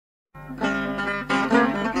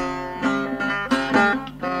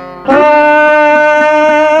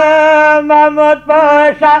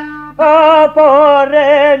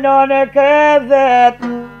corre non che vet.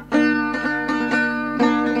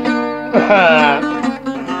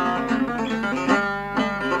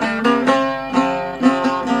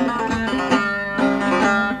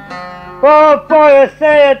 Poi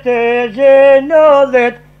siete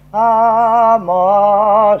genolet a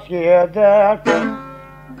moscheder.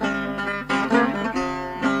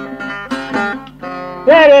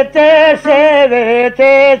 Per te se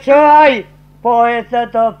vete c'hai, poi se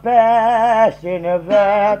to pesci in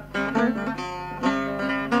vet.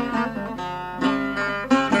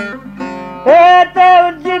 E te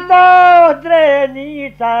un gito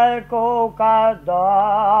drenica coca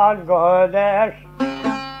dan godesh.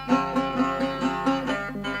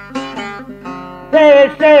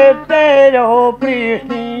 Se pero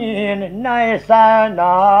pristin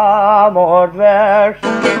naisana modvers.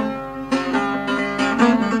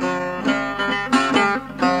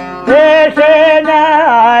 Se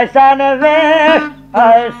naisana vers,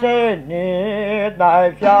 se nit na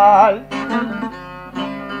fjall.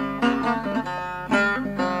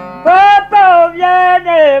 Papa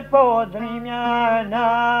viene podrimiana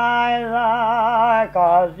la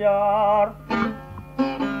casar.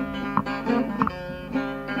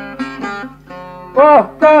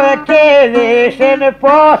 Poco che dicen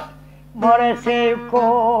pos, more se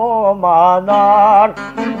comandar.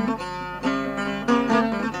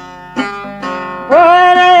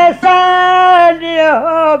 Ore sali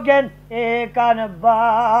hogen e kan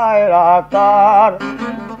bayraktar.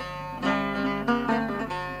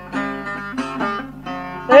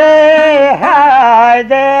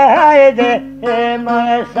 Haydi haydi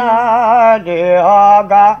more sali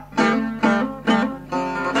hoga.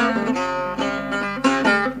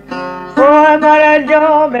 Marajo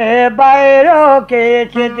me bayro ke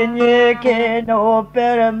chitne ke no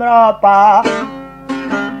per mrapa.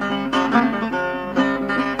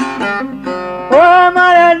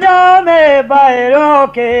 Marajo me bayro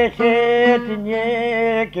ke chitne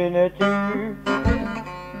ke no tu.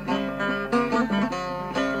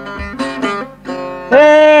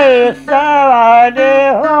 Hey savade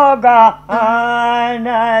hoga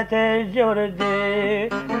anat jurde.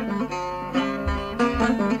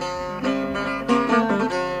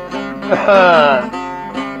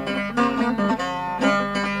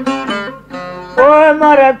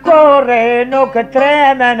 Mare corre no che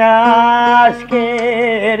tremano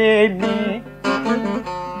schermi.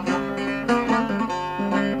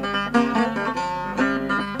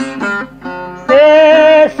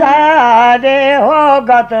 Se sa de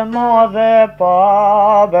hogat mode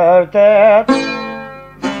povertet.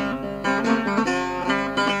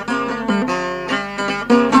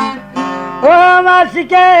 Ma si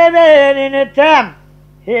chiede in tem,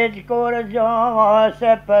 il coraggio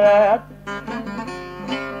separat.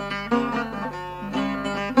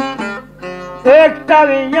 Ekta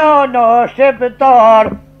vignono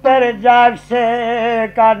septor per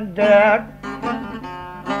giarse canter.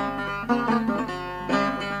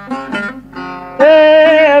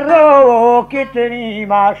 E rovo che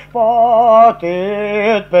tenima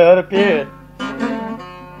spotit per pied.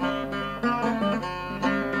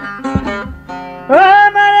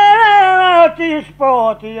 Ti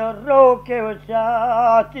spoti roche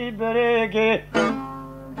usati breghe.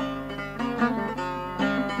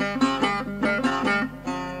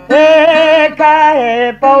 E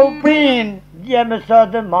cae paupin, diem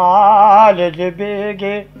sad male de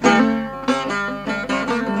beghe.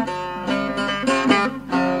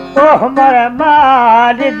 Oh mare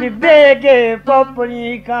male de beghe,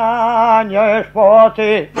 popoli cagno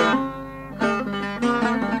spoti.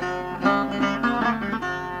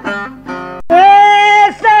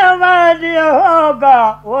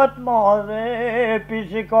 Yoga, what more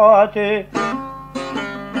pisicote?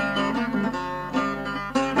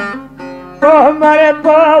 Oh, mare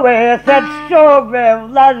pove, set sove,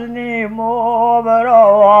 vlazni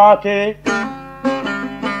moverovati.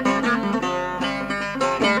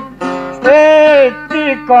 E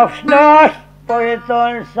ti kofsnos,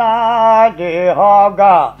 poeton sa di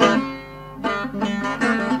hoga.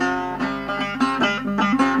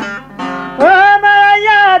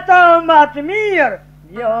 Tomat mir,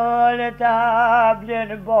 violeta blin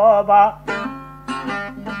boba.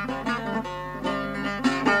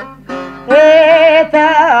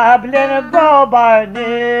 Eta blin boba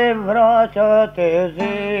ni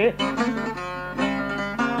vrototezi.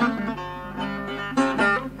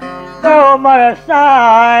 Tomar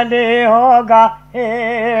sali hoga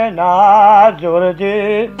e na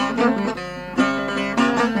jurdi.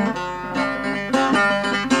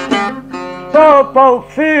 På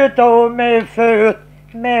fut och med fut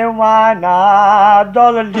med wana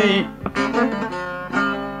dolly.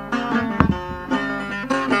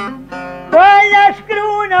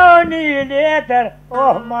 një letër,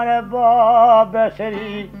 oh mare babës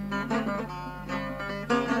ri.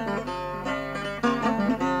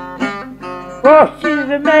 Po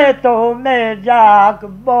qizë me to me gjak,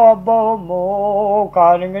 babo mu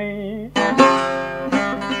kanë ngri.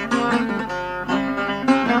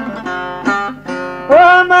 Po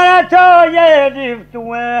mare to je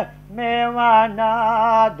liftue, me mana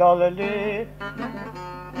dolli.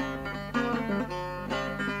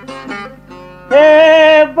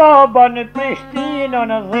 E baba në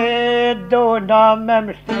Prishtinën dhe dona me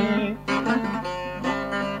mështi.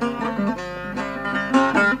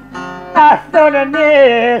 A thonë një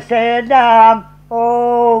selam, o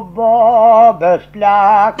babës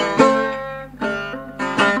plak.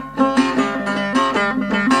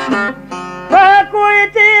 Pa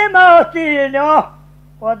kujti më stilo,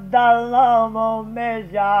 o dallomo me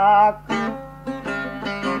gjak.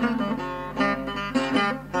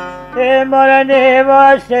 E mërë një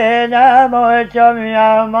vësene më që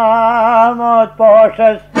mja Mahmut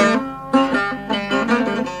Pashës.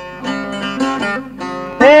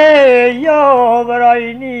 E jo vroj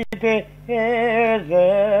një për e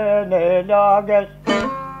zënë lagës.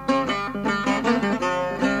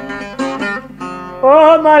 O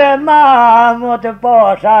mërë Mahmut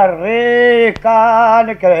Pasha rika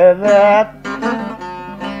në krevet.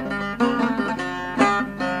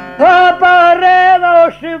 Po përreva o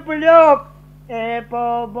shqyplok, e po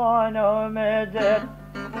bono me det.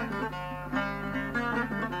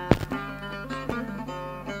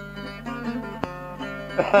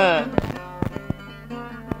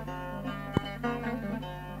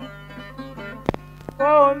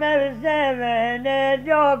 Po me zeve në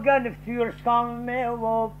gjogën ftyrë s'kam me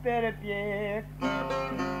vo për pjek.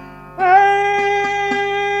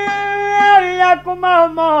 Ja ku ma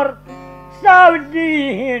marë, sa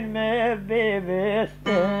vdi